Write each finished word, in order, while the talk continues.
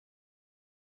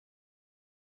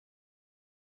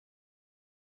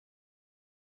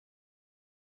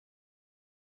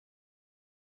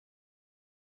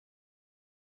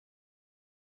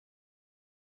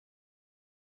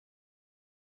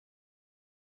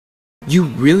You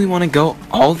really want to go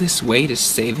all this way to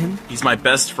save him? He's my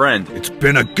best friend. It's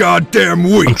been a goddamn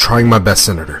week! I'm trying my best,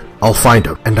 Senator. I'll find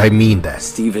him, and I mean that.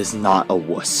 Steve is not a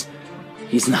wuss.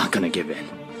 He's not gonna give in.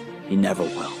 He never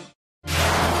will.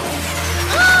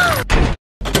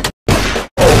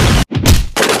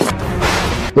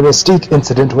 The Mystique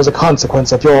incident was a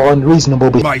consequence of your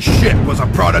unreasonable behavior. My shit was a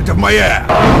product of my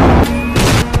ass!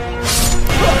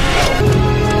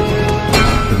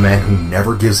 The man who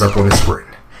never gives up on his friend.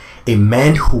 A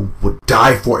man who would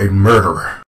die for a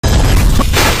murderer.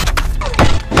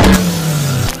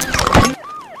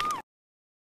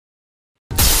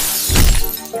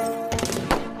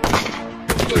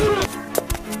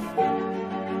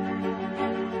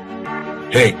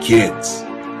 Hey kids,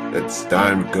 it's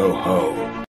time to go home.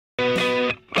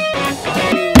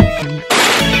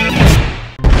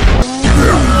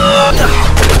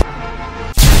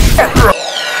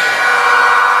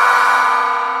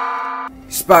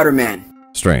 Spider-Man.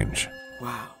 Strange.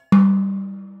 Wow.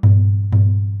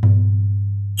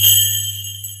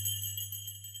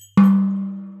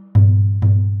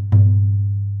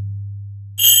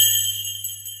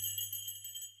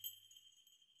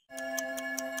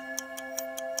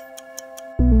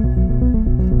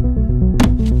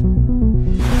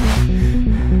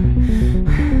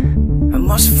 I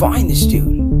must find this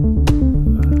dude.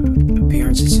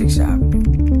 Appearance at 6th Avenue.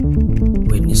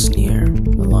 Witness near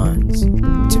Milan's.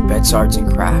 Tibet's Arts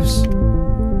and Crafts.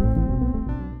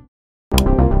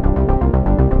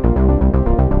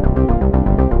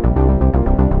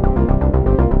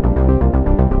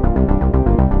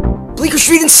 Bleecker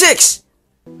Street in 6!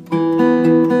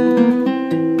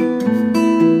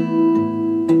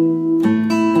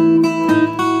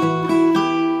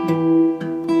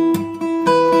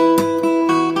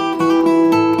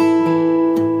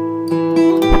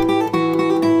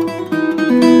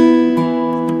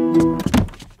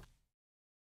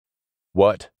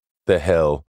 What the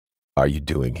hell are you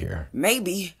doing here?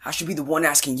 Maybe I should be the one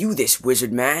asking you this,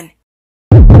 wizard man.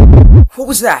 What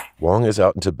was that? Wong is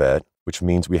out in Tibet, which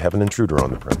means we have an intruder on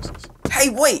the premises. Hey,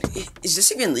 wait! Is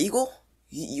this even legal?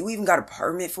 You even got a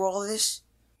permit for all of this?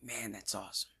 Man, that's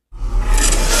awesome.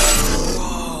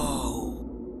 Whoa!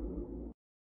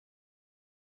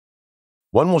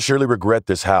 One will surely regret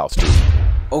this house.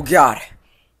 Oh God.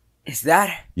 Is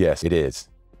that? Yes, it is.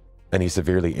 And he's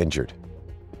severely injured.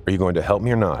 Are you going to help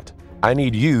me or not? I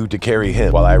need you to carry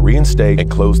him while I reinstate and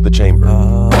close the chamber.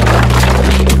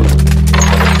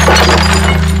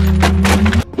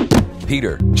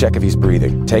 Peter, check if he's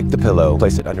breathing. Take the pillow,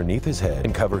 place it underneath his head,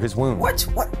 and cover his wound. What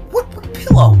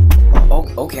pillow?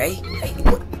 Oh, okay. Hey,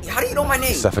 how do you know my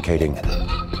name? Suffocating.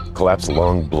 Collapsed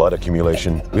lung, blood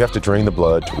accumulation. We have to drain the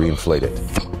blood to reinflate it.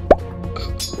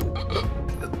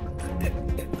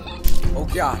 Oh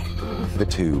God. The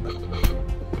tube.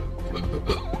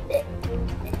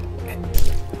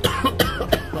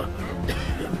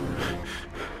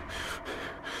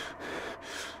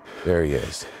 There he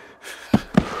is.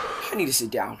 I need to sit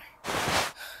down.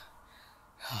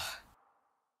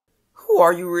 Who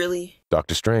are you really?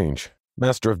 Dr. Strange,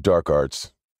 Master of Dark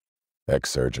Arts,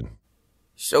 ex-surgeon.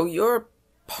 So you're a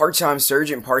part-time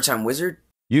surgeon, part-time wizard?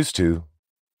 Used to.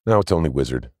 Now it's only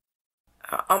wizard.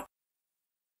 I'm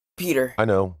Peter. I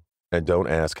know, and don't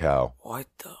ask how. What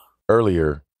the?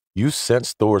 Earlier, you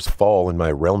sensed Thor's fall in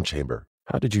my realm chamber.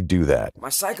 How did you do that? My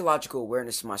psychological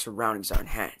awareness of my surroundings are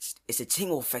enhanced. It's a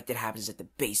tingle effect that happens at the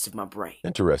base of my brain.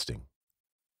 Interesting.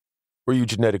 Were you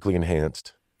genetically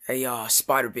enhanced?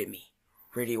 Spider bit me.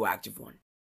 Radioactive one.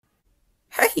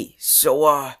 Hey, so,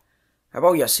 how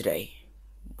about yesterday?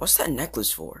 What's that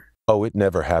necklace for? Oh, it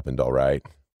never happened, all right.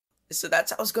 So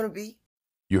that's how it's gonna be?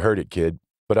 You heard it, kid,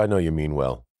 but I know you mean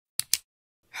well.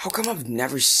 How come I've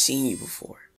never seen you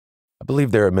before? I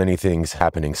believe there are many things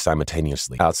happening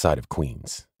simultaneously outside of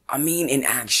Queens. I mean in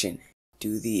action.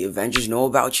 Do the Avengers know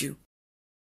about you?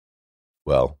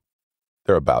 Well,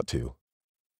 they're about to.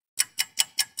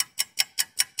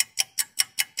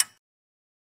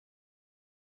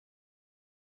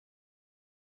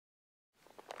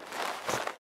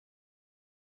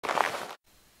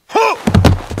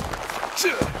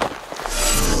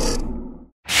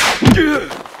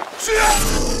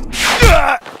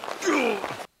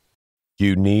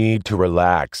 You need to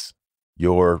relax.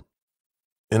 You're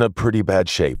in a pretty bad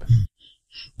shape.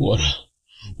 Where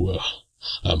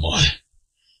am I?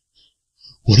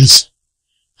 What is...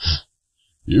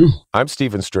 you? I'm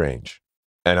Stephen Strange,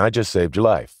 and I just saved your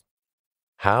life.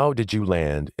 How did you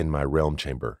land in my realm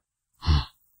chamber?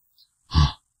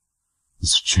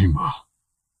 This chamber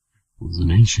was an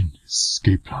ancient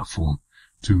escape platform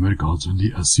to America during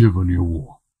the Severo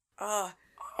War.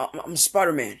 I'm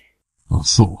Spider-Man.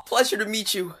 So. Pleasure to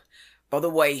meet you. By the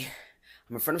way,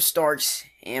 I'm a friend of Stark's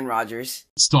and Rogers.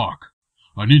 Stark.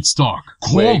 I need Stark.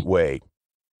 Wait.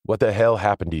 What the hell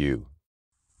happened to you?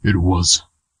 It was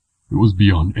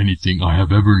beyond anything I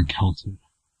have ever encountered.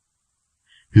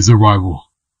 His arrival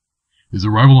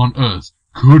on Earth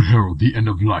could herald the end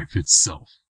of life itself.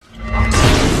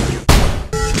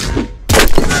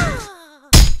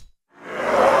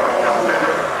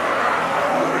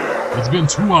 It's been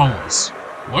 2 hours.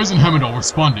 Why isn't Hamidal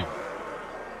responding?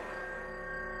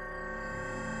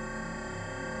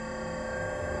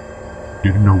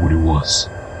 Didn't know what it was,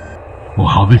 or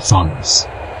how they found us.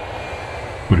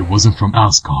 But it wasn't from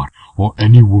Asgard, or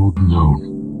any world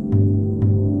known.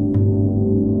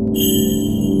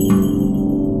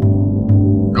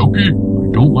 Loki, I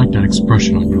don't like that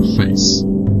expression on your face.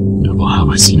 Never have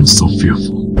I seen him so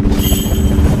fearful.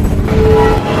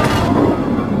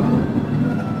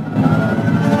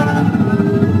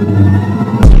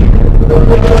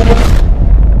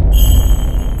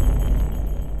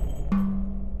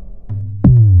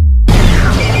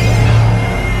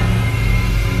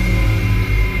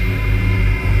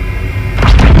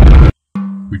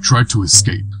 We tried to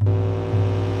escape.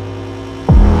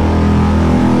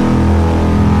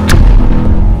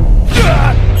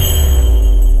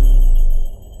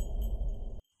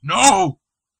 No!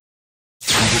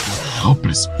 We were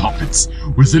helpless puppets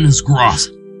within his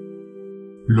grasp.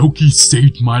 Loki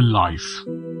saved my life.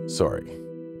 Sorry.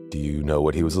 Do you know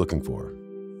what he was looking for?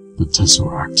 The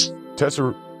Tesseract.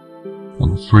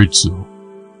 I'm afraid so.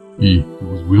 He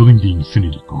was wielding the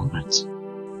Infinity Gauntlet.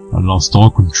 I lost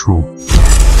all control.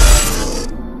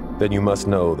 Then you must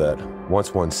know that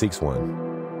once one seeks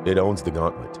one, it owns the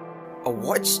gauntlet. A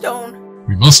what stone?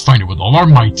 We must find it with all our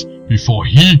might before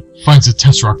he finds the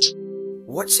Tesseract.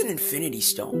 What's an Infinity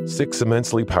Stone? 6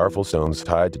 immensely powerful stones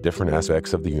tied to different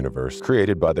aspects of the universe,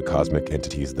 created by the cosmic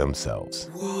entities themselves.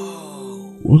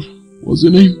 Whoa. What? What's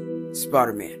your name?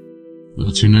 Spider-Man.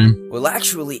 That's your name? Well,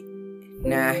 actually,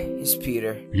 nah, it's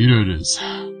Peter. Peter it is.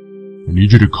 I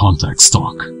need you to contact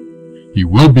Stark. He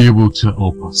will be able to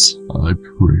help us. I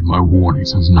pray my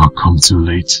warnings has not come too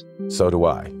late. So do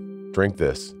I. Drink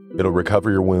this. It'll recover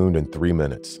your wound in 3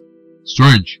 minutes.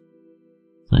 Strange.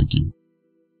 Thank you.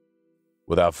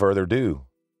 Without further ado,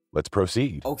 let's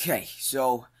proceed. Okay,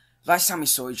 so last time we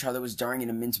saw each other was during an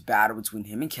immense battle between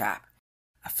him and Cap.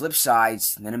 I flipped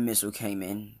sides, then a missile came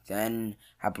in, then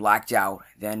I blacked out,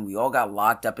 then we all got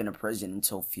locked up in a prison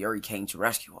until Fury came to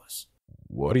rescue us.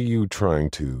 What are you trying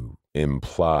to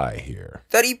imply here?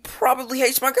 That he probably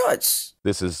hates my guts.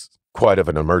 This is quite of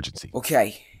an emergency.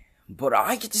 Okay, but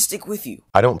I get to stick with you.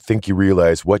 I don't think you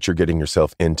realize what you're getting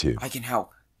yourself into. I can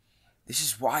help. This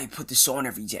is why I put this on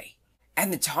every day.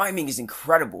 And the timing is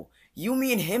incredible. You,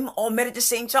 me, and him all met at the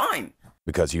same time.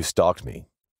 Because you stalked me.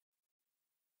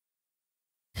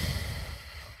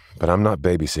 But I'm not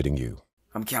babysitting you.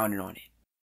 I'm counting on it.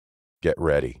 Get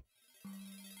ready.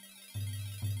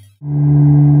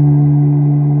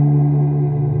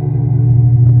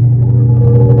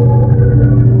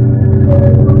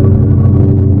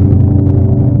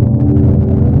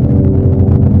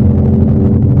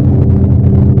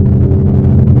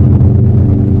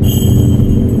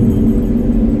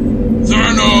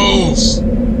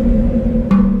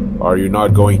 Are you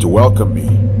not going to welcome me?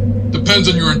 Depends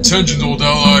on your intentions, old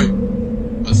ally.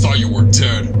 I thought you were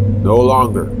dead. No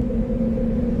longer.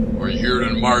 Are you here to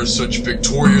admire such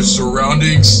victorious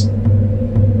surroundings?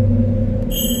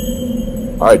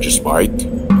 I just might,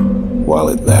 while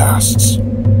it lasts.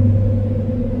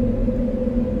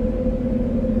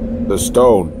 The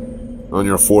stone on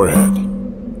your forehead.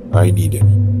 I need it.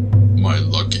 My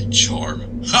lucky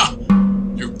charm. Ha!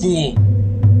 You fool!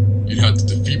 You'd have to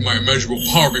defeat my immeasurable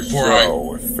power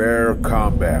before a fair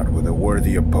combat with a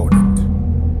worthy opponent.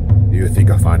 Do you think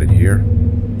I'll find it here?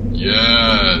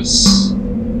 Yes.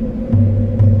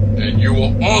 And you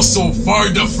will also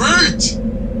find defeat!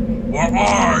 For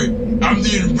I am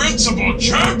the invincible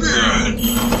champion!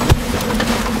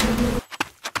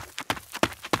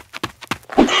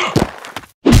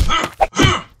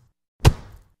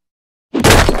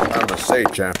 I must say,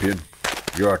 champion,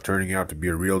 you are turning out to be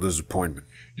a real disappointment.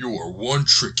 You are one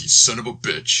tricky son of a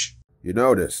bitch. You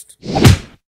noticed.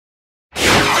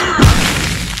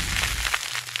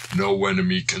 No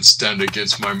enemy can stand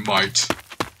against my might.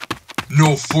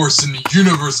 No force in the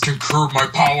universe can curb my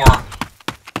power.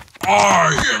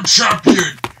 I am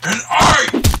champion, and I...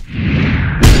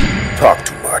 Talk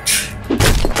too much.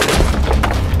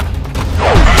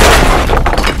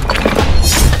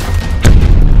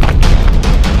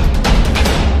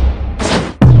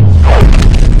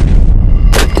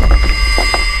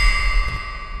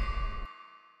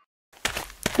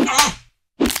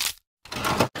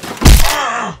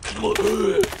 Are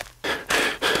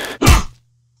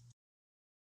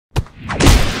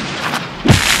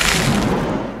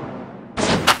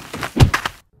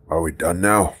we done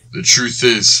now? The truth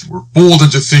is, we're bold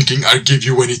into thinking I'd give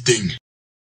you anything.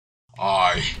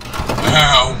 I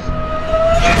am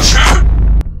the champ!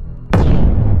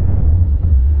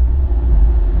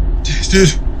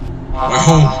 Did my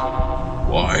home.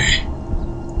 Why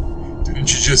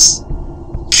didn't you just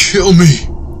kill me?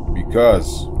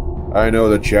 Because I know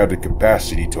that you have the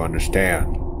capacity to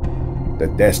understand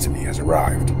that destiny has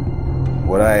arrived.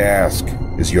 What I ask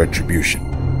is your attribution.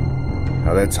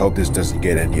 Now let's hope this doesn't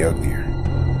get any uglier.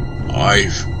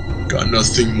 I've got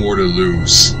nothing more to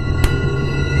lose.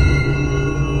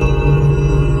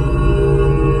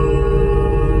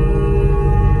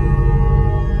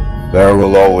 There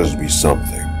will always be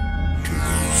something to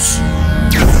lose.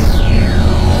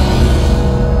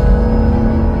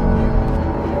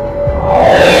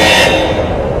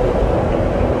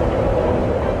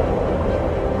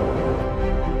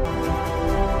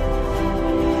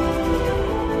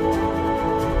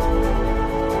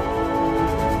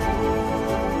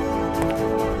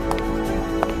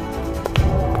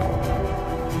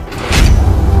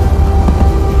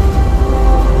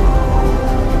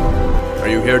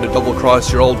 Here to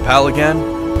double-cross your old pal again?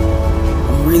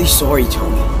 I'm really sorry,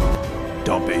 Tony.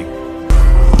 Don't be.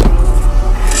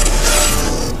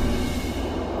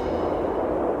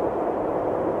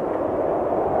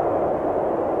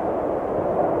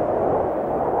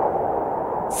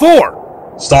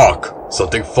 Four! Stock!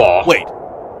 Something fall. Wait.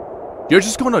 You're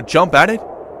just going to jump at it?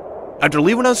 After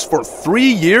leaving us for 3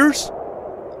 years?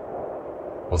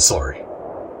 I'm sorry.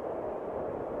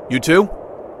 You too?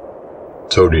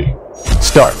 Tony.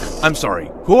 Stark. I'm sorry.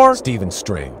 Who are? Stephen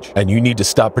Strange. And you need to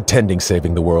stop pretending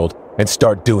saving the world and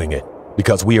start doing it,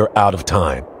 because we are out of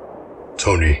time.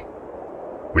 Tony.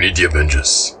 We need the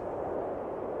Avengers.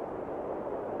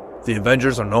 The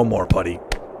Avengers are no more, buddy.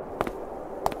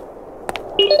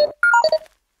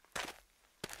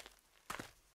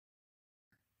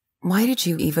 Why did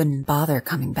you even bother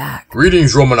coming back?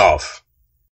 Greetings, Romanov.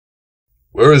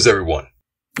 Where is everyone?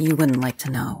 You wouldn't like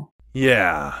to know.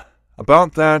 Yeah.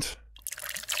 About that,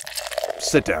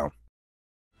 sit down.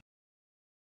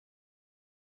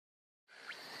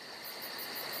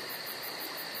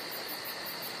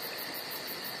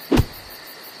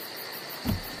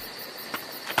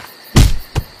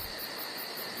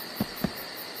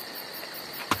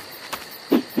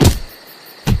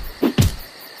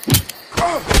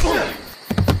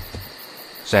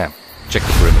 Sam, check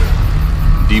the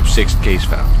perimeter. Deep sixth case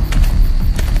found.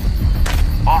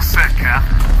 All set, Cap.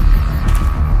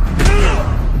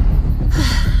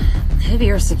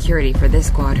 Heavier security for this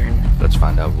squadron. Let's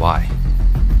find out why.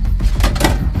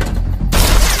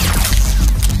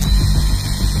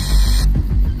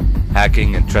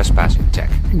 Hacking and trespassing tech.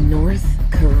 North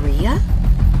Korea?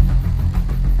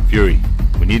 Fury,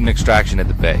 we need an extraction at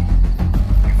the bay.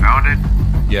 You found it?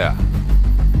 Yeah,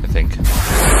 I think.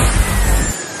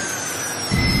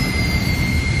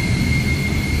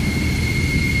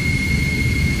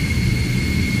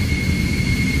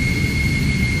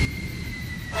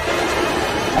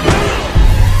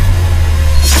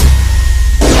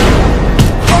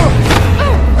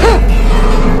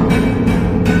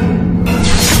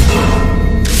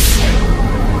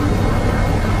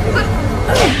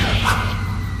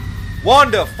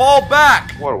 Wanda, fall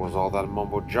back! What was all that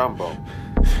mumbo-jumbo?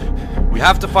 We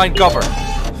have to find cover.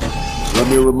 Let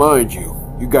me remind you,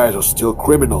 you guys are still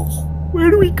criminals.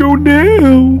 Where do we go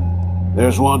now?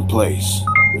 There's one place,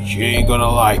 but you ain't gonna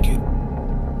like it.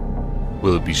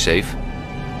 Will it be safe?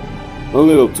 A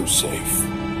little too safe.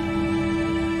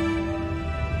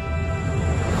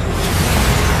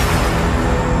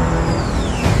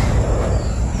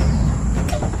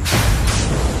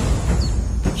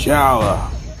 T'Challa.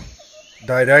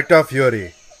 Director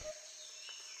Fury.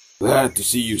 Glad to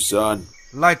see you, son.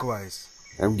 Likewise.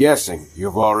 I'm guessing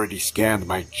you've already scanned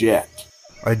my jet.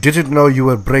 I didn't know you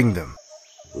would bring them.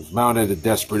 We've mounted a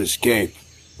desperate escape.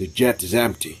 The jet is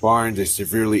empty. Barnes is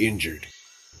severely injured.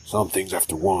 Something's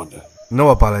after Wanda. No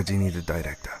apology needed,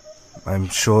 Director. I'm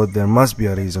sure there must be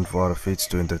a reason for our fates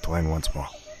to intertwine once more.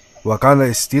 Wakanda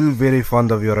is still very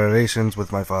fond of your relations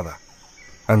with my father.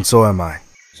 And so am I.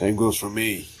 Same goes for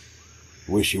me.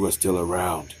 Wish he was still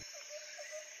around.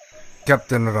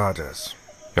 Captain Rogers.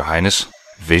 Your Highness?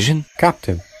 Vision?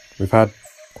 Captain, we've had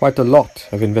quite a lot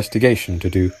of investigation to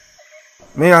do.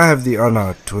 May I have the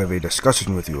honor to have a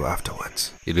discussion with you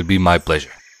afterwards? It will be my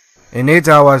pleasure. In 8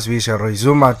 hours we shall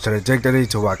resume our trajectory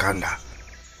to Wakanda.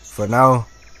 For now,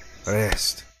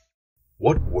 rest.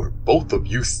 What were both of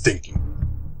you thinking?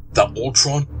 The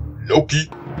Ultron? Loki,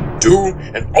 Doom,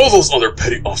 and all those other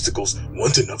petty obstacles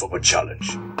weren't enough of a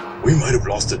challenge. We might have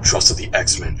lost the trust of the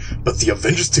X-Men, but the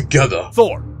Avengers together...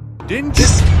 Thor, didn't you...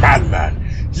 This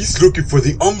madman, he's looking for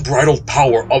the unbridled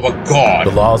power of a god.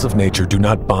 The laws of nature do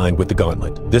not bind with the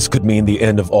gauntlet. This could mean the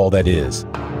end of all that is.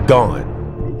 Gone.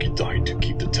 Loki died to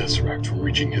keep the Tesseract from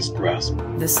reaching his grasp.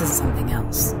 This is something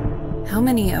else. How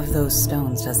many of those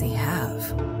stones does he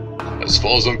have? As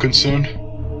far as I'm concerned,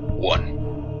 1.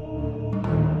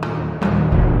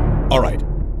 Alright.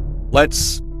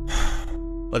 Let's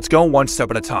go one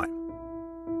step at a time.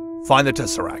 Find the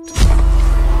Tesseract.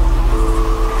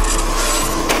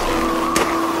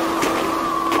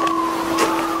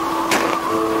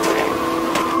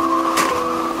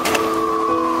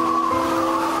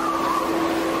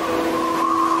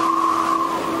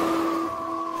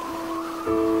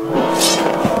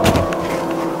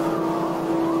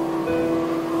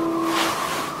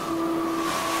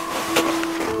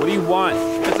 What do you want?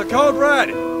 It's a code red!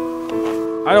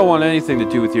 I don't want anything to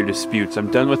do with your disputes.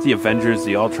 I'm done with the Avengers,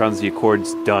 the Ultrons, the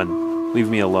Accords. Done. Leave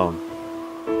me alone.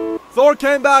 Thor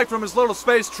came back from his little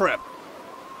space trip.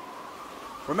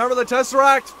 Remember the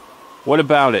Tesseract? What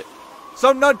about it?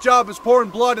 Some nut job is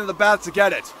pouring blood in the bath to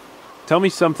get it. Tell me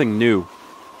something new.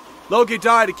 Loki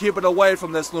died to keep it away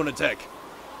from this lunatic.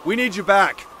 We need you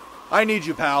back. I need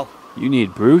you, pal. You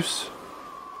need Bruce?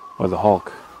 Or the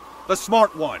Hulk? The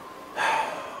smart one.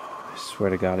 I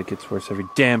swear to God, it gets worse every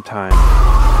damn time.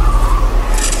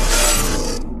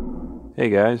 Hey,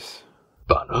 guys.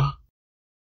 Banner?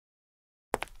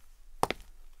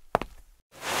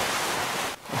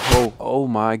 Oh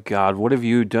my God, what have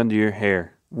you done to your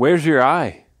hair? Where's your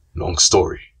eye? Long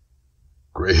story.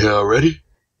 Gray hair already?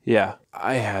 Yeah,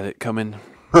 I had it coming.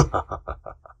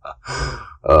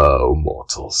 Oh,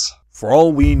 mortals. For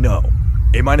all we know,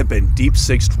 it might have been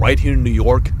deep-sixed right here in New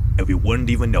York, and we wouldn't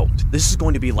even know it. This is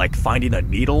going to be like finding a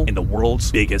needle in the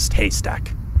world's biggest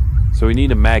haystack. So we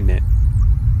need a magnet.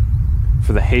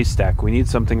 For the haystack, we need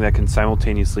something that can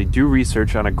simultaneously do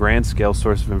research on a grand-scale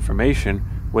source of information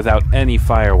without any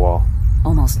firewall.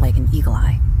 Almost like an eagle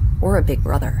eye. Or a big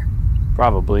brother.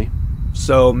 Probably.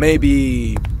 So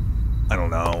maybe... I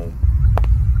don't know...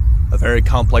 a very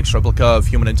complex replica of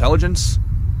human intelligence?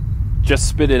 Just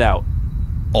spit it out.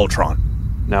 Ultron.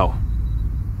 No.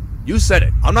 You said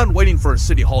it. I'm not waiting for a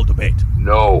City Hall debate.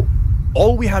 No.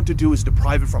 All we have to do is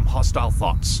deprive it from hostile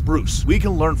thoughts. Bruce, we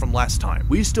can learn from last time.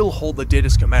 We still hold the data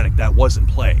schematic that was in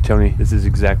play. Tony, this is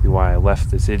exactly why I left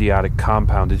this idiotic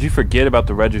compound. Did you forget about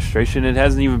the registration? It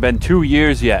hasn't even been 2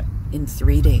 years yet. In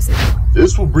 3 days ago.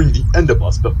 This will bring the end of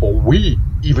us before we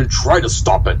even try to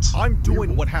stop it. I'm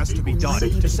doing what has to be done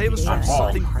to save us from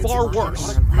something far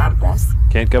worse.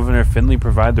 Can't Governor Finley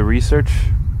provide the research?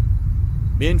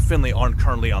 Me and Finley aren't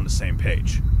currently on the same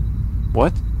page.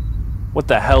 What? What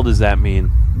the hell does that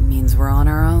mean? Means we're on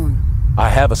our own. I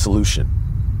have a solution.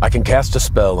 I can cast a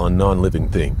spell on non-living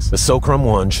things. The Socrum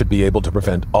One should be able to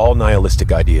prevent all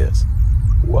nihilistic ideas.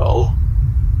 Well,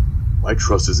 my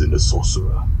trust is in the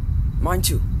sorcerer. Mine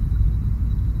too.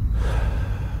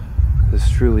 This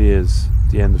truly is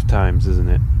the end of times, isn't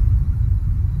it?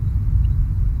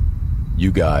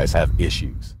 You guys have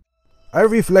issues. I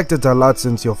reflected a lot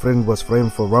since your friend was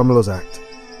framed for Romulus Act.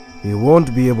 He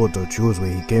won't be able to choose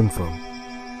where he came from,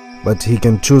 but he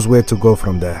can choose where to go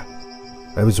from there.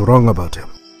 I was wrong about him.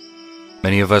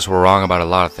 Many of us were wrong about a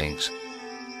lot of things.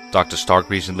 Dr. Stark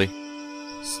recently.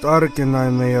 Stark and I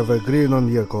may have agreed on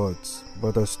the Accords,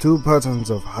 but as two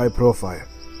persons of high profile,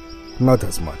 not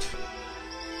as much.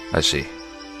 I see.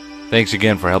 Thanks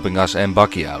again for helping us and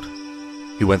Bucky out.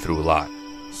 He went through a lot.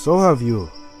 So have you.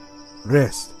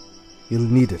 Rest. You'll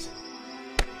need it.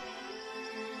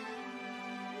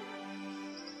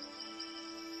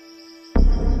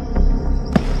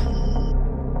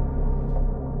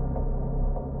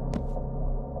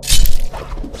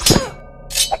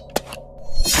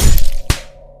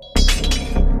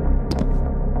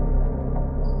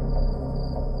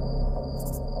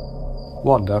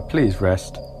 Wanda, please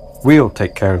rest. We'll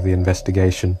take care of the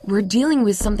investigation. We're dealing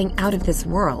with something out of this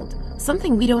world.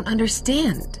 Something we don't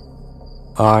understand.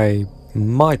 I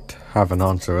might have an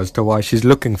answer as to why she's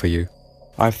looking for you.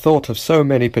 I've thought of so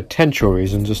many potential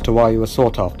reasons as to why you were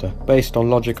sought after, based on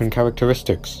logic and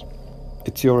characteristics.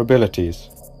 It's your abilities.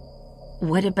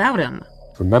 What about him?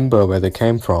 Remember where they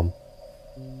came from.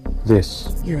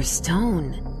 This. You're a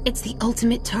stone. It's the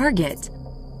ultimate target.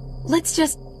 Let's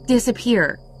just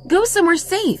disappear. Go somewhere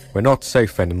safe. We're not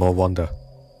safe anymore, Wanda.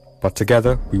 But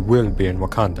together, we will be in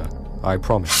Wakanda. I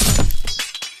promise.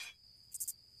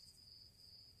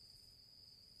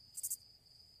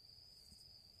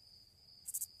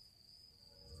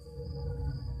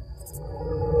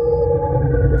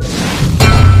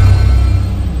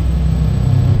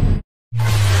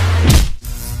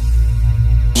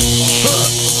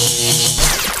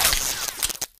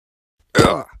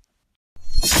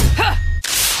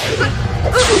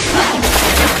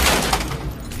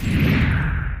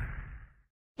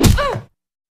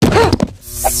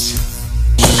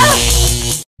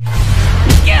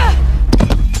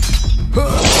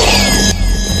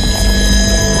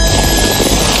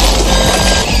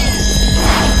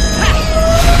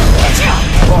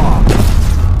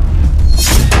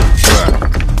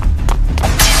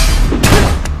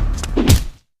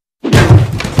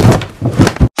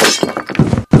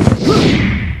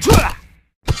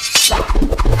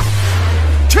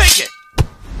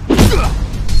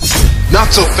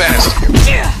 fast.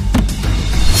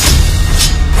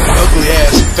 Ugly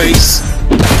ass face.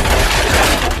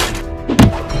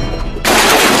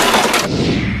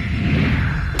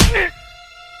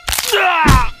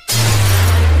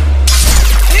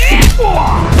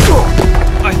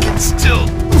 I can still,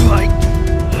 like...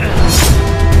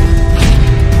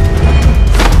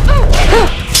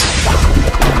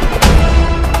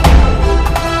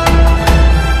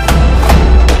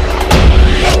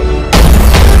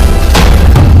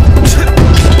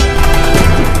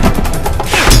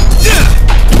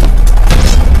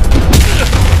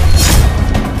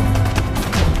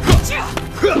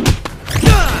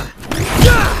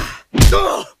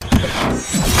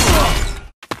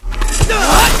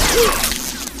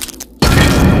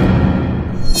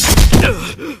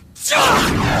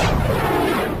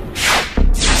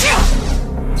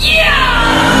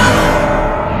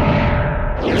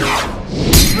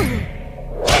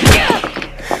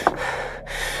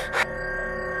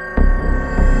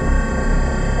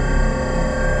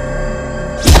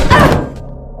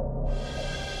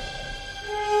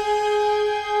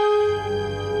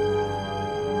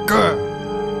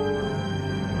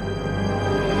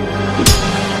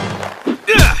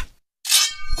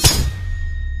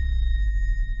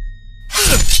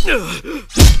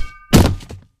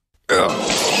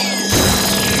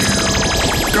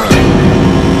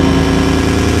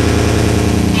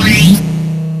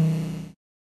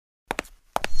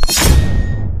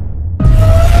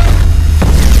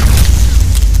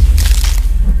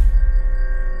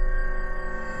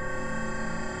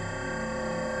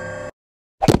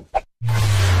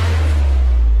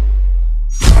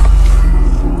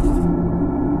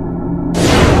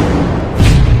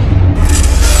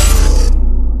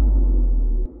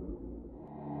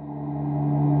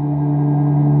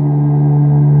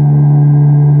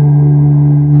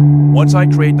 Once I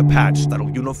create the patch that'll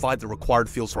unify the required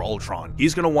fields for Ultron,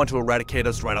 he's gonna want to eradicate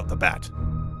us right off the bat.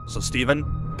 So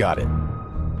Steven? Got it.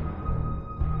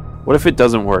 What if it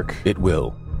doesn't work? It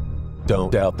will.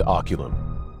 Don't doubt the oculum.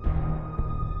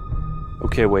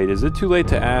 Okay, wait, is it too late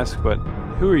to ask, but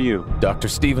who are you? Dr.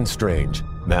 Stephen Strange,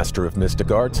 master of mystic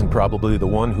arts and probably the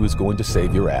one who's going to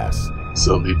save your ass.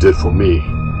 Something he did for me.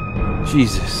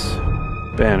 Jesus.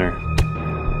 Banner.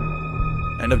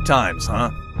 End of times,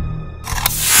 huh?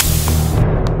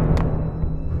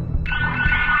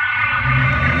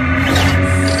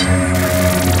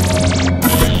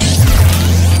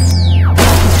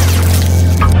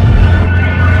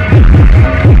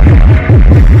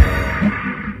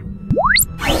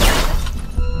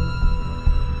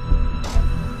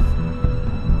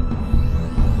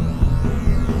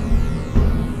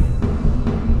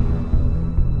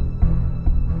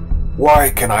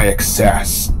 Why can I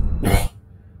access?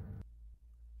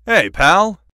 Hey,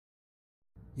 pal.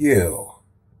 You.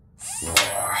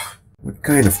 What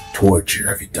kind of torture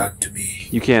have you done to me?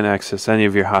 You can't access any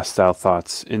of your hostile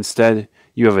thoughts. Instead,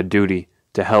 you have a duty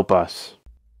to help us.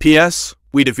 P.S.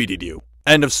 We defeated you.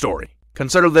 End of story.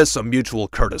 Consider this a mutual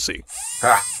courtesy.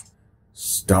 Ha!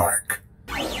 Stark.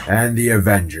 And the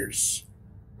Avengers.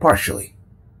 Partially.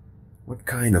 What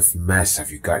kind of mess have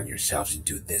you gotten yourselves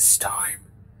into this time?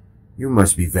 You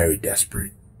must be very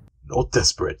desperate. Not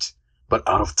desperate, but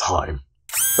out of time.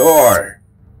 Thor!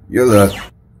 You look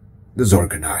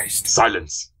disorganized.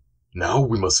 Silence! Now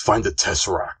we must find the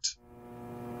Tesseract.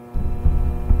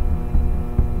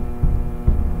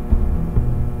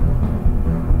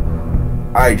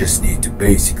 I just need to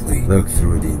basically look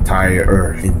through the entire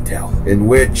Earth intel, in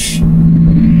which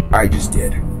I just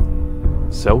did.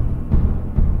 So?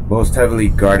 Most heavily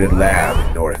guarded lab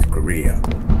in North Korea.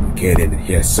 Located in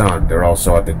Hyesan, they're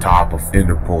also at the top of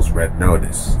Interpol's Red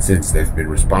Notice, since they've been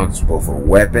responsible for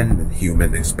weapon and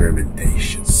human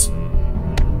experimentations.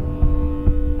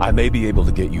 I may be able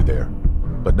to get you there,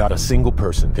 but not a single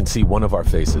person can see one of our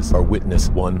faces or witness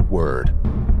one word.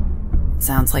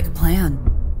 Sounds like a plan.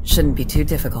 Shouldn't be too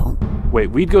difficult.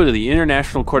 Wait, we'd go to the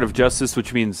International Court of Justice,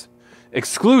 which means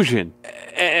exclusion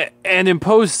and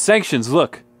impose sanctions.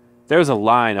 Look, there's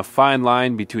a fine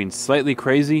line between slightly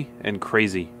crazy and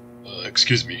crazy.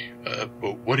 Excuse me,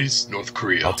 but what is North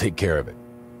Korea? I'll take care of it.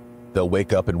 They'll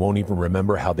wake up and won't even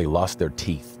remember how they lost their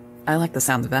teeth. I like the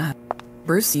sound of that.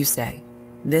 Bruce, you stay.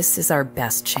 This is our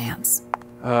best chance.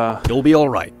 You'll be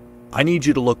alright. I need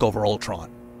you to look over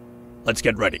Ultron. Let's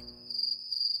get ready.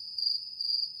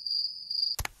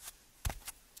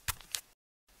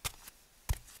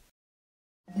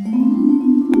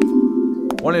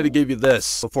 Wanted to give you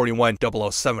this before you went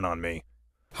 007 on me.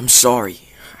 I'm sorry.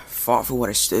 I fought for what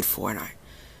I stood for, and I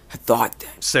thought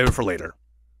that... Save it for later.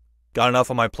 Got enough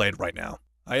on my plate right now.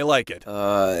 How you like it?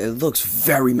 It looks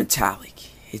very metallic.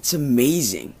 it's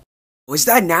amazing. Was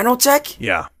that nanotech?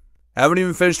 Yeah. Haven't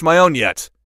even finished my own yet.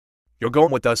 You're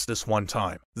going with us this one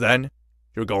time. Then,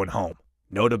 you're going home.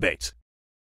 No debate.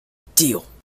 Deal.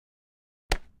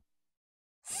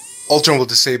 Ultron will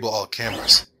disable all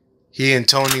cameras. He and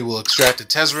Tony will extract the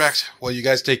Tesseract while you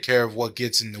guys take care of what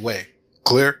gets in the way.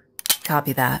 Clear?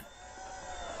 Copy that.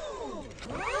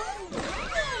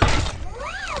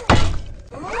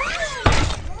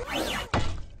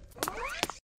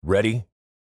 Ready?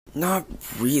 Not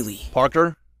really.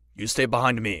 Parker, you stay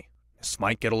behind me. This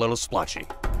might get a little splotchy.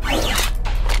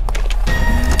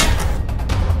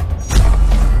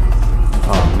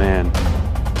 Oh, man.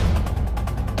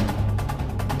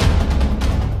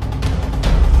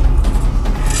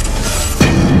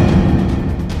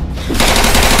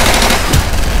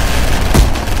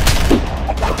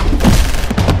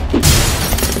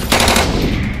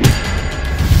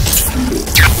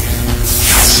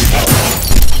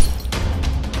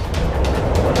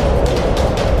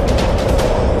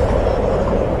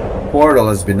 Portal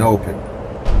has been opened.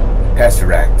 The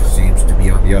Tesseract seems to be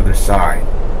on the other side.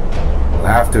 We'll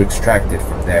have to extract it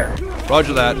from there.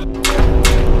 Roger that.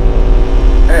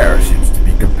 Air seems to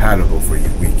be compatible for you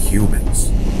weak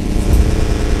humans.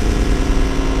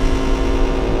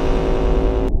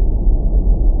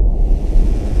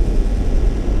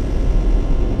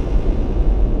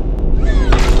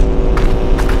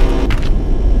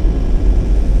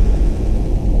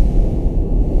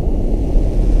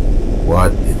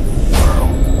 What in the world?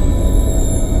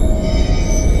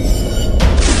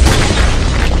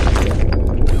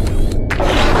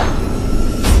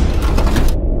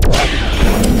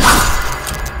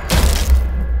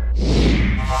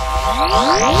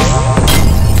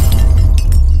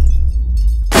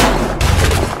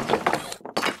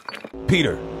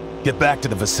 Peter, get back to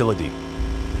the facility.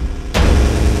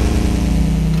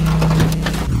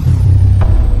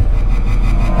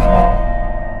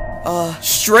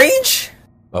 Strange?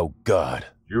 Oh, God.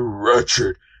 You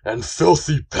wretched and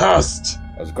filthy pest!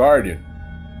 Asgardian,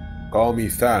 call me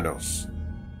Thanos.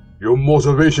 Your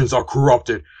motivations are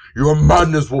corrupted. Your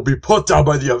madness will be put down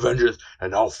by the Avengers,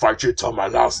 and I'll fight you till my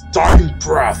last dying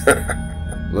breath.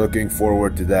 Looking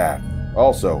forward to that.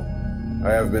 Also,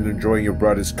 I have been enjoying your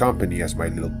brother's company as my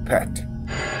little pet.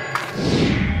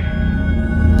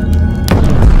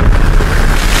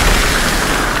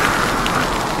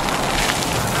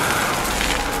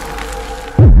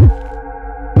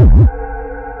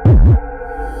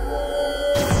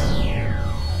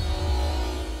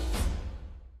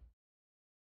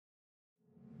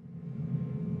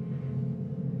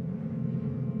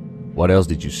 What else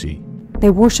did you see? They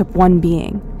worship one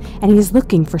being, and he's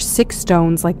looking for 6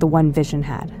 stones like the one Vision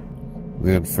had.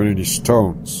 The Infinity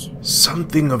Stones.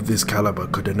 Something of this caliber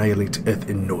could annihilate Earth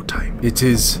in no time. It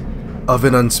is of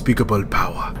an unspeakable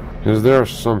power. Is there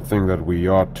something that we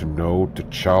ought to know,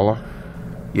 T'Challa?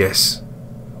 Yes.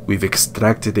 We've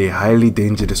extracted a highly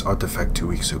dangerous artifact 2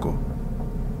 weeks ago.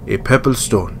 A purple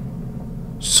stone.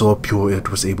 So pure it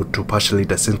was able to partially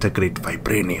disintegrate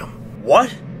vibranium.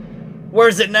 What? Where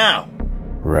is it now?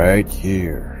 Right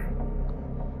here.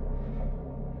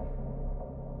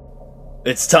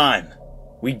 It's time.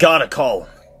 We gotta call him.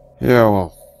 Yeah,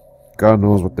 well, God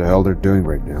knows what the hell they're doing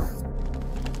right now.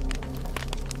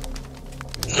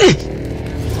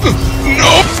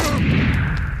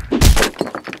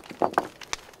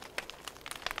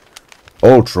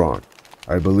 Ultron,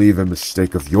 I believe a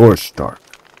mistake of yours, Stark.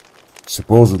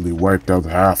 Supposedly wiped out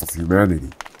half of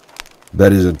humanity.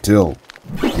 That is until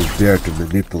you dare to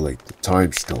manipulate the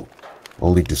Time Stone,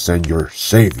 only to send your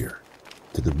savior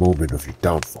to the moment of your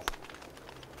downfall.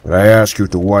 But I ask you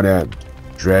to what end?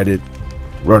 Dread it,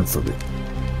 run from it.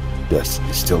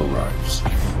 Destiny still arrives.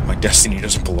 My destiny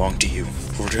doesn't belong to you,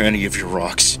 or to any of your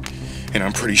rocks. And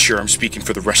I'm pretty sure I'm speaking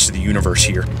for the rest of the universe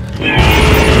here.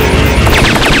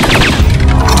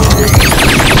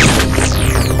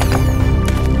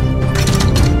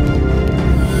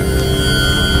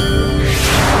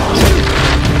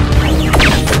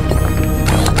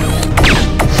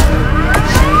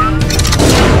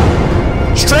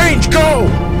 Strange, go!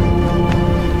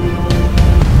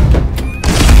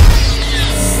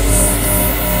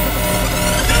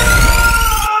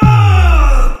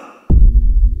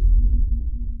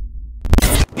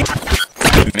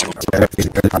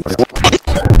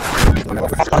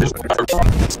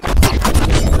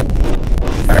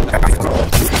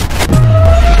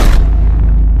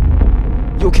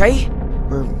 You okay?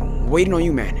 We're waiting on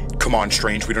you, man. Come on,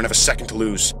 Strange, we don't have a second to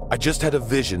lose. I just had a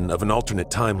vision of an alternate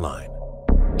timeline.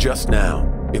 Just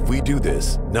now. If we do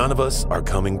this, none of us are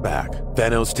coming back.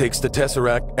 Thanos takes the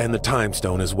Tesseract and the Time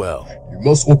Stone as well. You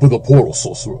must open the portal,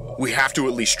 Sorcerer. We have to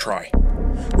at least try.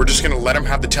 We're just gonna let him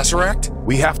have the Tesseract?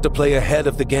 We have to play ahead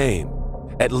of the game.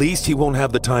 At least he won't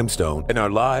have the Time Stone, and our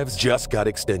lives just got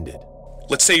extended.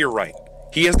 Let's say you're right.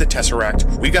 He has the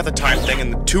Tesseract, we got the Time Thing,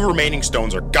 and the 2 remaining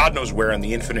stones are God knows where in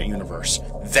the infinite universe.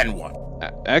 Then what?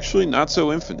 Actually, not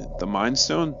so infinite. The Mind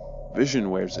Stone, Vision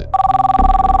wears it.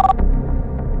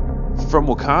 From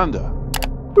Wakanda.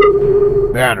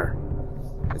 Banner.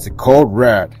 It's a cold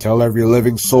rat. Tell every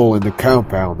living soul in the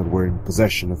compound that we're in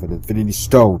possession of an Infinity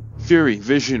Stone. Fury,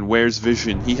 Vision wears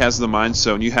Vision. He has the Mind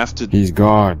Stone. You have to... He's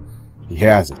gone. He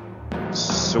has it.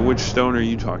 So which stone are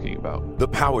you talking about? The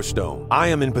Power Stone. I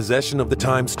am in possession of the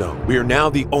Time Stone. We are now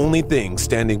the only thing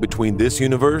standing between this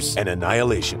universe and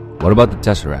annihilation. What about the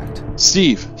Tesseract?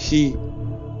 Steve, he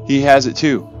has it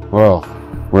too. Well,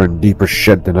 we're in deeper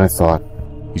shit than I thought.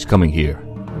 He's coming here.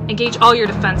 Engage all your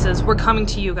defenses. We're coming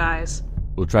to you guys.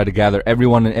 We'll try to gather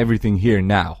everyone and everything here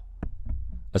now.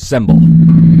 Assemble.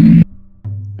 Man,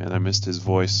 I missed his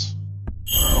voice.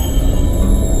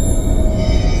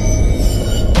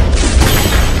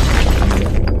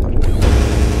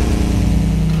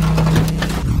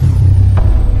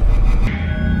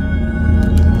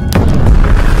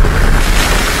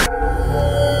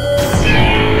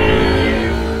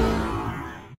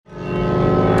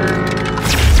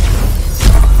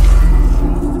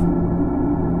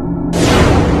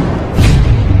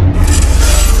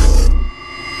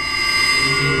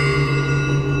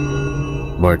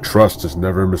 My trust is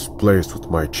never misplaced with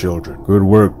my children. Good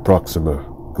work, Proxima,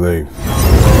 Glaive.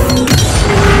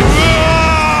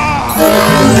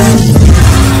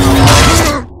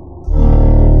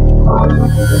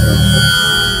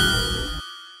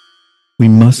 We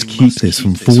must keep this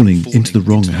from falling into the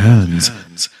wrong hands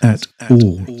at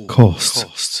all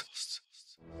costs.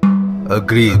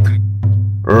 Agreed.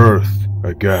 Earth,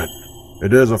 again.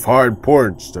 It is of high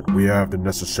importance that we have the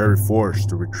necessary force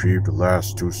to retrieve the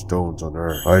last 2 stones on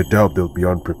Earth. I doubt they'll be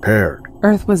unprepared.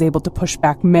 Earth was able to push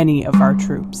back many of our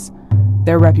troops.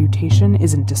 Their reputation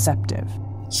isn't deceptive.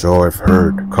 So I've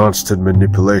heard. Constant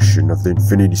manipulation of the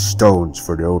Infinity Stones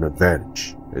for their own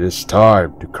advantage. It is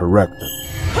time to correct them.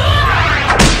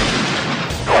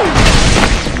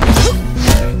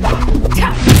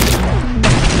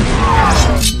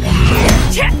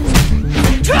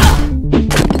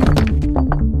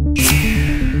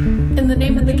 In the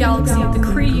name of the galaxy, the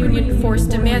Kree Union Force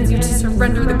demands you to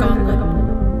surrender the gauntlet.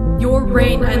 Your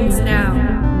reign ends now.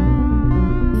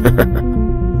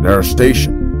 An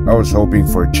arrestation. I was hoping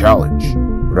for a challenge,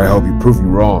 but I hope you prove me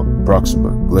wrong, Proxima,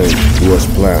 Glaive, do as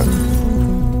planned.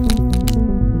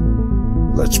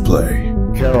 Let's play.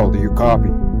 Carol, do you copy?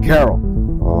 Carol!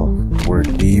 Oh, we're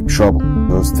in deep trouble.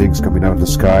 Those things coming out of the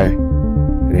sky,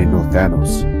 it ain't no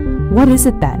Thanos. What is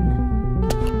it then?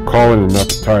 Call in an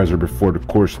appetizer before the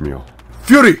course meal.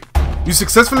 Fury! You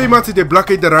successfully mounted a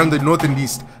blockade around the north and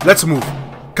east. Let's move.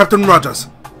 Captain Rogers,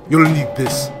 you'll need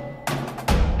this.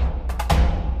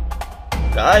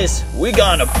 Guys, we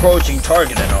got an approaching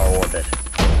target in our orbit.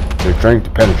 They're trying to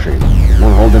penetrate.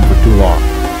 Won't hold them for too long.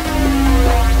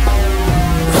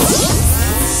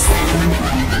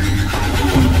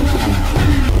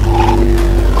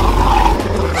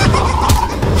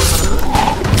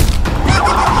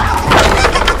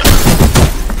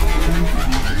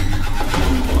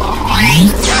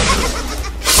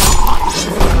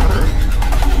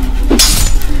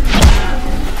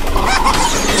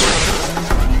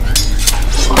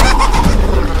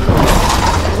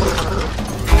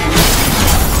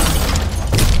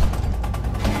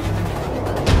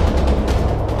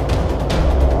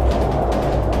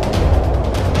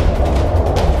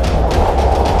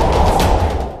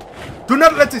 Do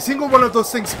not let a single one of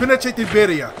those things penetrate the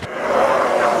barrier.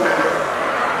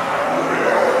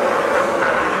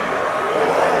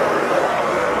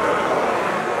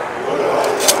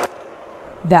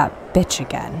 That bitch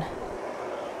again.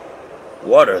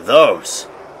 What are those?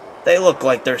 They look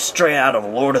like they're straight out of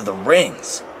Lord of the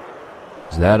Rings.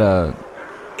 Is that a...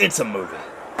 It's a movie.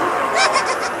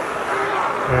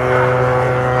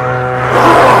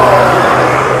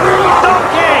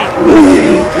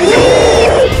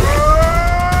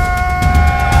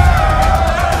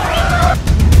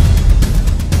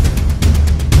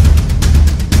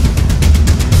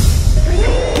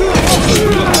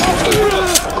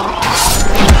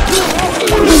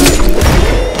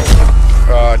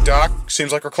 Doc,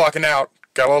 seems like we're clocking out.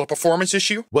 Got a little performance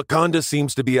issue? Wakanda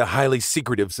seems to be a highly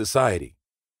secretive society.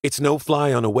 It's no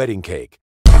fly on a wedding cake.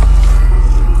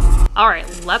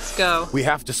 Alright, let's go. We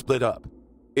have to split up.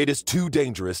 It is too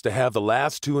dangerous to have the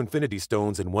last 2 Infinity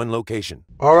Stones in one location.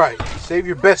 Alright, save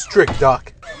your best trick,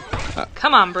 Doc.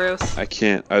 Come on, Bruce. I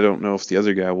can't. I don't know if the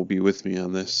other guy will be with me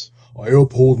on this. I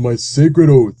uphold my sacred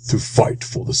oath to fight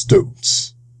for the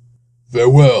stones.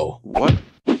 Farewell. What?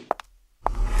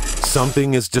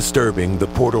 Something is disturbing the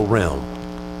portal realm.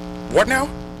 What now?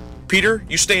 Peter,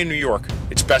 you stay in New York.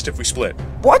 It's best if we split.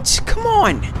 What? Come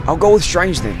on. I'll go with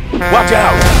Strange then. Watch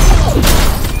out!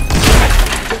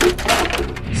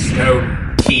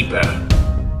 Stone Keeper,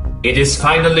 it is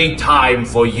finally time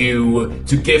for you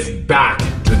to give back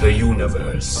to the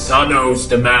universe. Thanos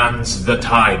demands the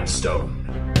Time Stone.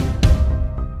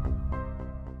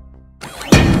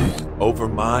 Over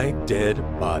my dead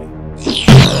body.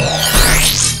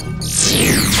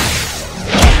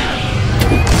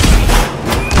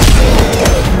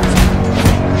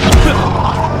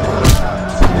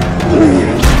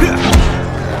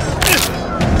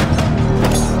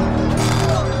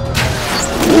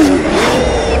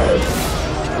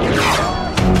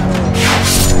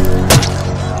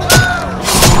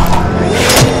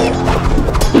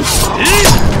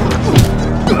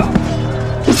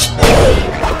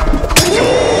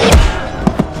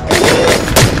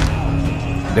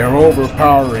 They're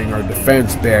overpowering our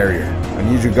defense barrier. I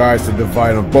need you guys to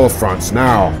divide on both fronts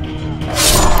now.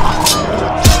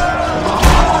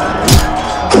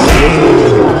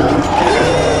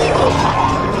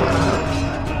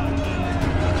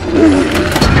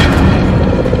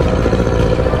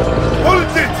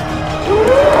 Hold it!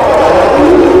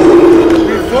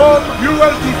 Before you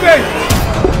will defend!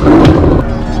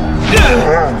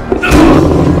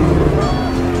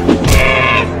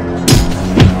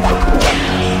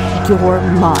 You're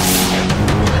mine.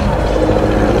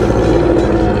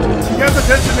 He has a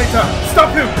detonator!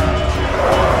 Stop him!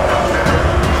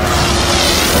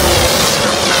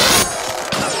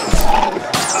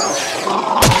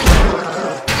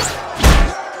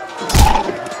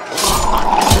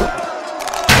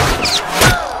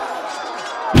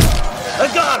 I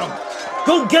got him!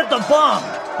 Go get the bomb!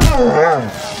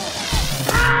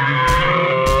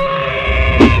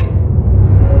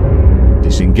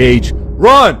 Disengage.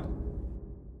 Run!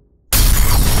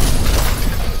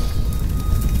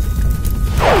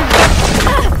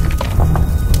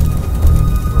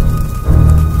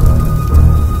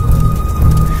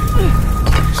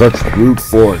 Such brute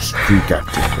force, Crew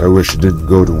Captain. I wish it didn't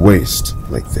go to waste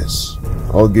like this.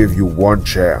 I'll give you one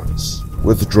chance.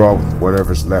 Withdraw with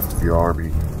whatever's left of your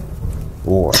army.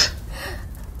 Or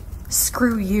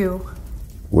Screw you.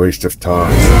 waste of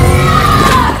time.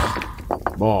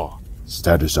 Ma,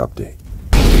 status update.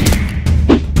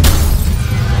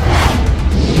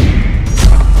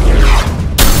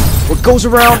 What goes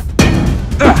around,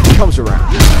 comes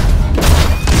around.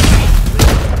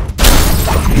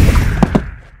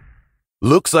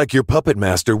 Looks like your puppet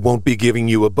master won't be giving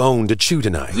you a bone to chew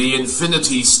tonight. The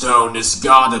Infinity Stone is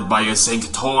guarded by a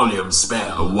Sanctorium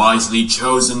spell, a wisely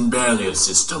chosen barrier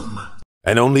system.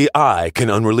 And only I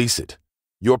can unrelease it.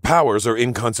 Your powers are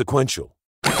inconsequential.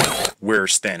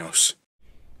 Where's Thanos?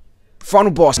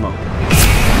 Final boss mode.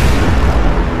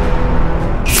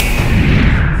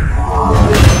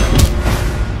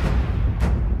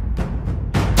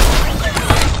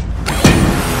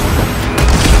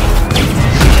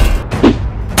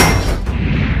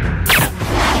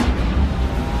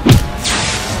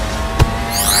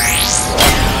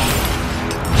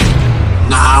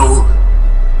 Now,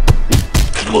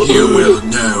 you will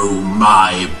know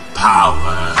my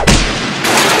power.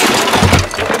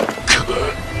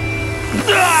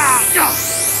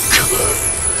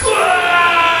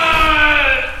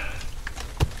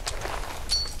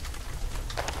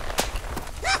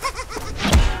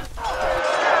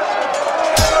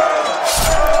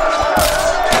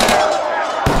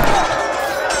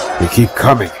 They keep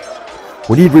coming.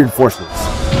 We need reinforcements.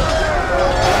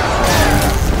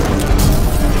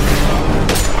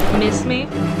 Miss me?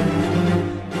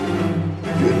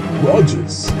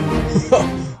 Rogers.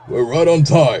 We're right on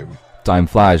time. Time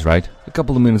flies, right? A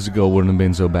couple of minutes ago wouldn't have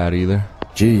been so bad either.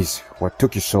 Jeez, what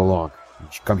took you so long?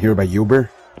 Did you come here by Uber?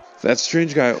 That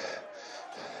strange guy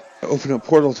opened a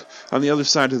portal on the other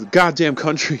side of the goddamn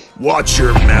country. Watch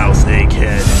your mouth,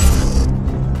 egghead.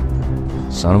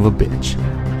 Son of a bitch.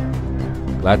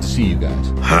 Glad to see you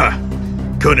guys. Huh.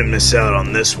 Couldn't miss out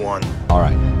on this one.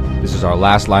 Alright, this is our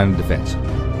last line of defense.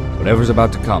 Whatever's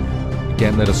about to come, we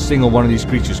can't let a single one of these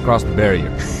creatures cross the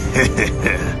barrier.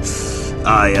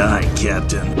 Aye, aye,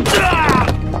 Captain.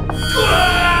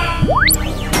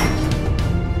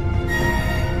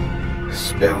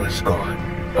 Spell is gone.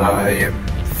 I am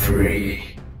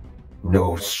free.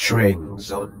 No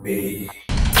strings on me.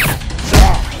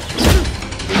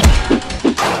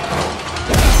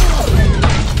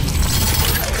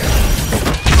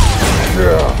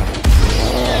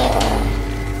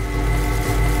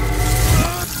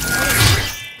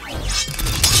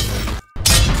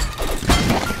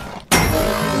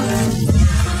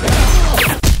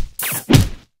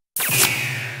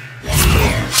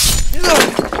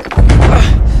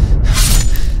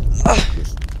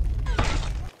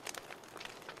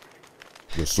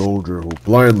 The soldier who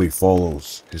blindly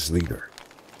follows his leader.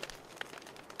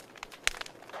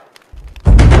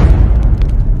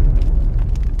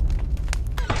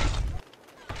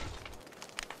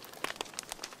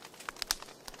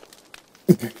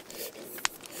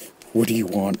 What do you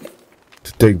want?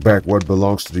 To take back what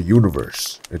belongs to the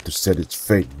universe and to set its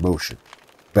fate in motion.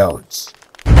 Balance.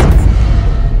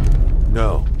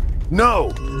 No.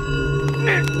 No!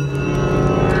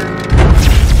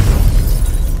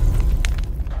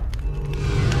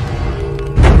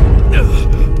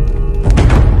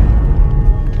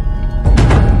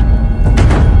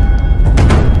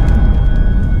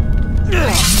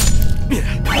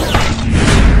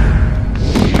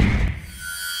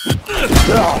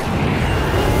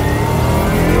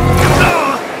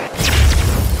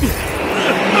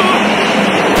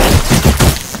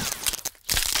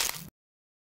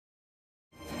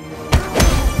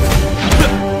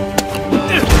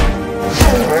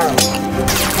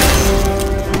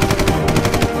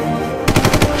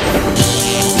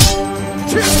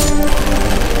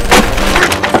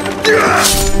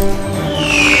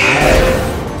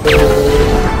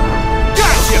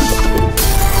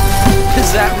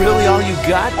 Is that really all you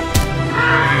got?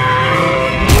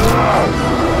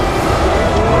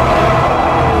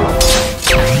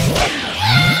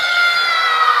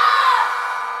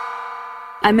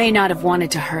 I may not have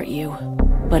wanted to hurt you,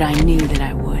 but I knew that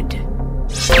I would.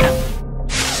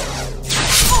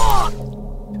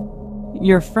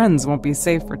 Your friends won't be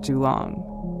safe for too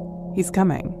long. He's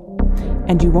coming,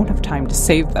 and you won't have time to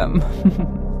save them.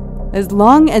 As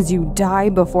long as you die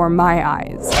before my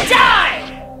eyes. Die!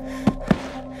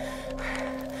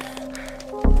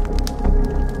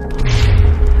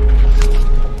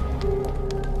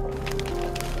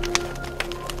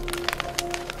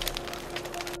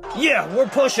 Yeah, we're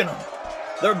pushing them.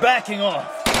 They're backing off.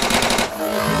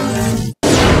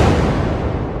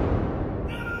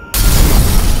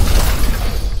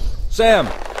 Sam!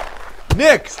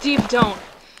 Nick! Steve, don't.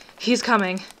 He's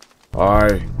coming.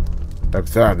 I am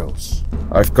Thanos.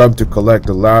 I've come to collect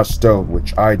the last stone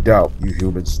which I doubt you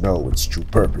humans know its true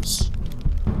purpose.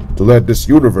 To lead this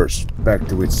universe back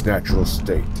to its natural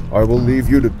state. I will leave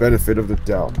you the benefit of the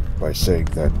doubt by saying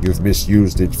that you've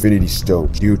misused the Infinity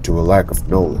Stones due to a lack of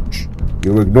knowledge.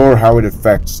 You ignore how it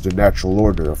affects the natural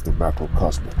order of the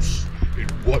macrocosmos. In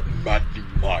what maddening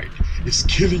mind is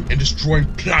killing and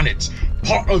destroying planets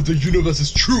part of the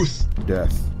universe's truth?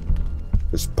 Death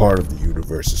is part of the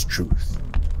universe's truth.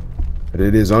 And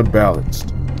it is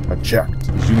unbalanced, unchecked.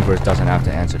 This universe doesn't have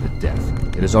to answer to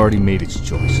death. It has already made its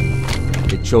choice.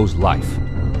 It chose life.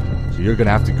 So you're gonna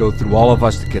have to go through all of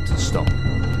us to get to the stone.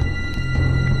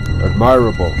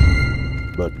 Admirable,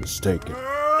 but mistaken.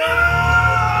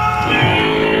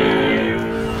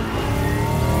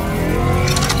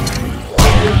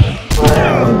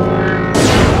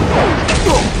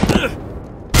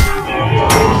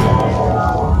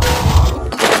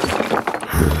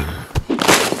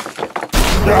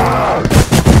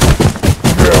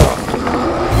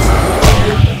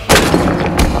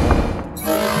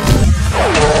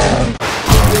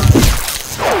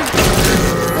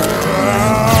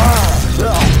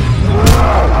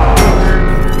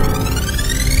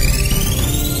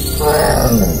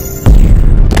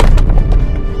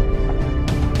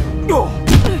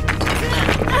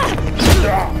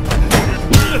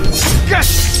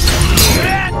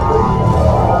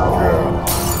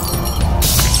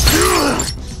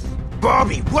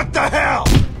 Bobby, what the hell?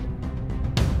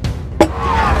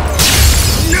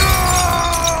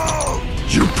 No!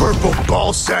 You purple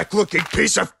ballsack looking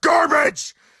piece of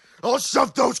garbage! I'll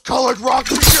shove those colored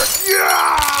rocks in your...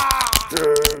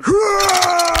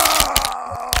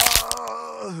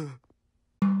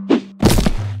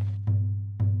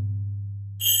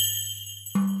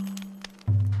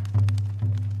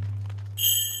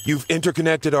 You've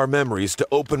interconnected our memories to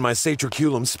open my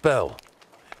satraculum spell.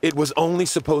 It was only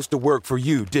supposed to work for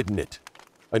you, didn't it?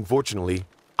 Unfortunately,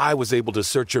 I was able to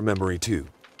search your memory too.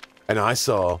 And I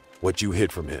saw what you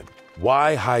hid from him.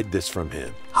 Why hide this from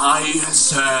him? I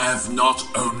serve not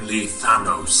only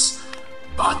Thanos,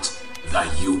 but the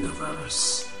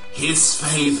universe. His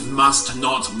faith must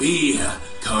not be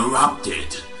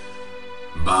corrupted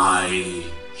by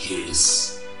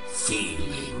his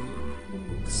feelings.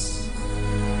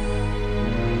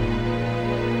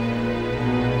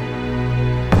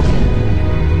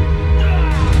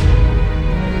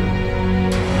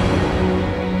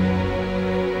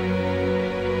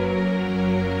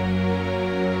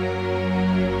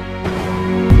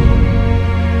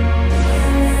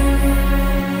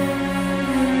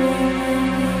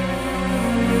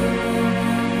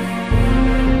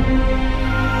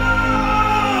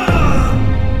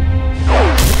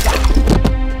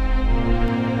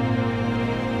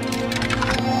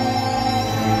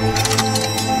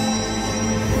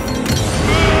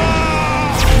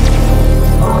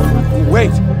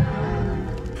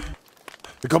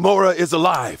 The Gamora is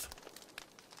alive.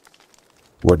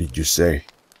 What did you say?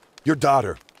 Your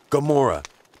daughter, Gamora.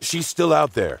 She's still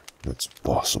out there. That's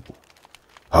impossible.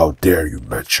 How dare you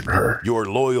mention her? Your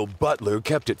loyal butler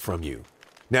kept it from you.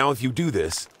 Now if you do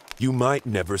this, you might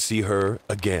never see her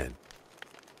again.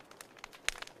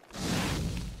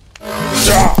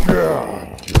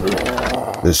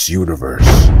 This universe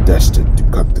destined to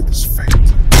come to this fate.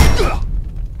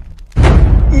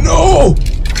 No!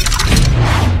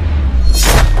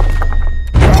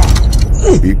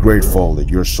 Be grateful that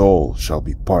your soul shall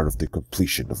be part of the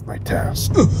completion of my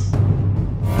task.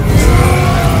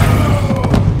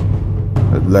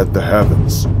 And let the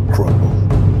heavens crumble.